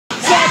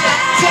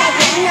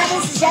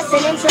just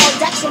an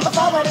introduction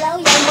before we blow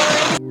your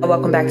mind.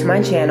 Welcome back to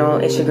my channel.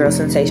 It's your girl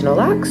Cynsational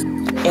Locks,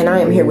 and I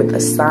am here with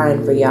a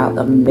sign for y'all,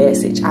 a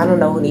message. I don't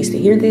know who needs to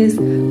hear this,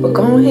 but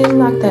go ahead and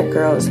lock that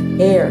girl's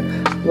hair.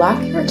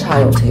 Lock your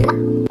child's hair.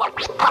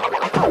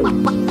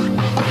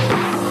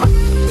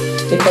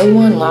 If they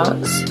want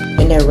locks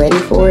and they're ready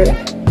for it,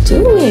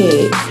 do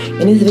it.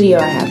 In this video,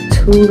 I have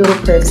two little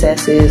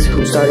princesses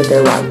who started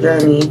their lock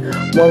journey.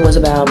 One was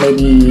about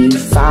maybe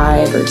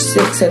 5 or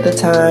 6 at the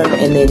time,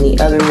 and then the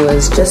other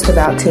was just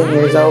about 10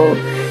 years old,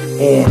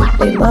 and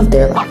they love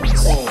their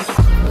locks.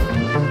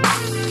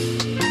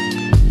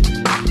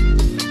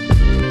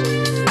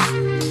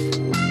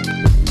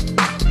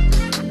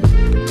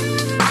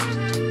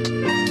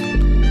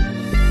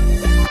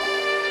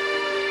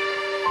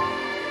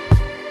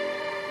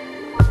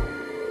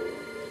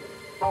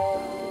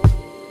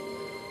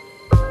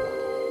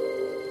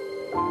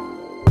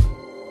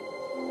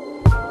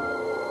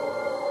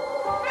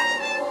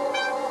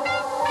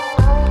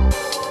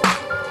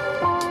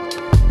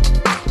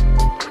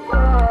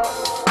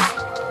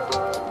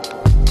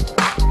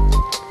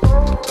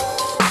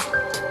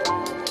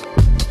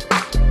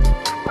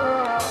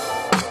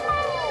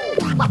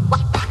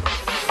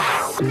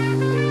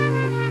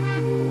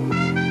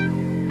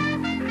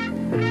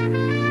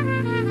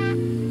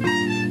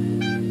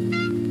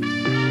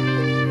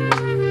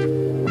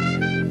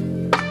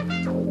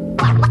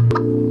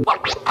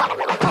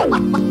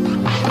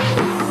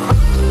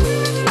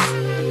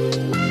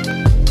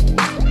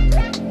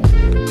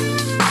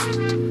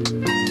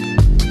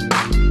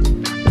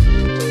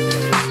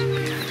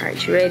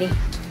 Alright, you ready?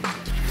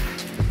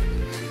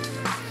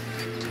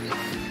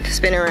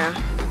 Spin around.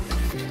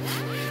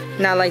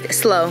 Not like that.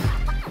 Slow.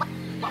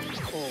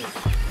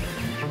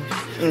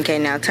 Okay,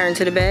 now turn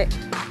to the back. To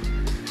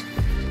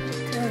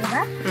the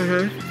back?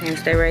 Mm-hmm. And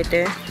stay right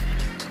there.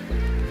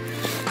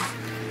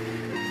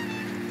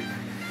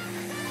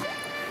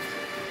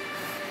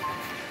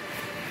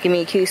 Give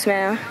me a cute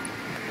smile.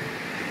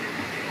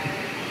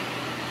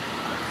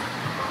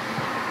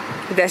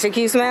 That's your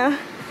cute smile?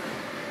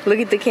 Look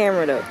at the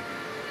camera though.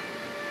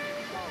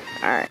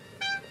 Alright.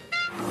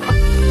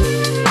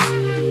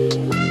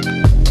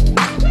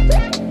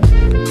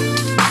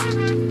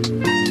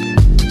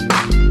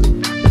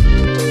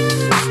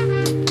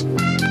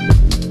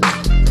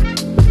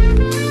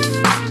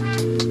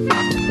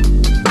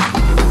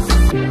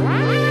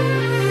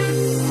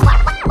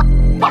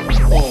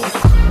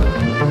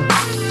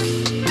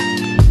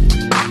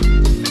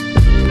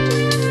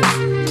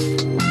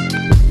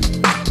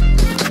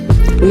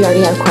 We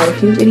already have quite a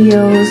few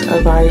videos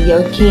of our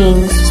young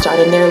kings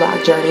starting their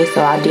lock journey,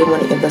 so I did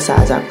want to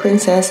emphasize our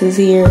princesses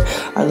here,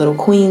 our little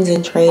queens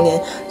in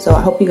training. So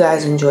I hope you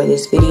guys enjoy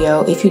this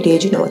video. If you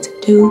did, you know what to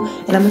do,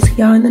 and I'm gonna see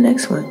y'all in the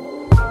next one.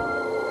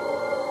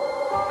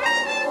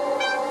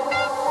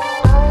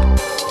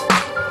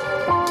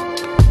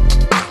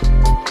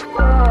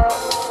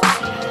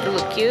 You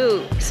look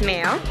cute.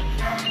 Smile.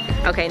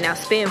 Okay, now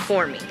spin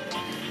for me.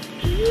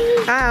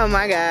 Oh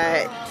my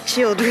God,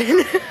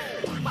 children.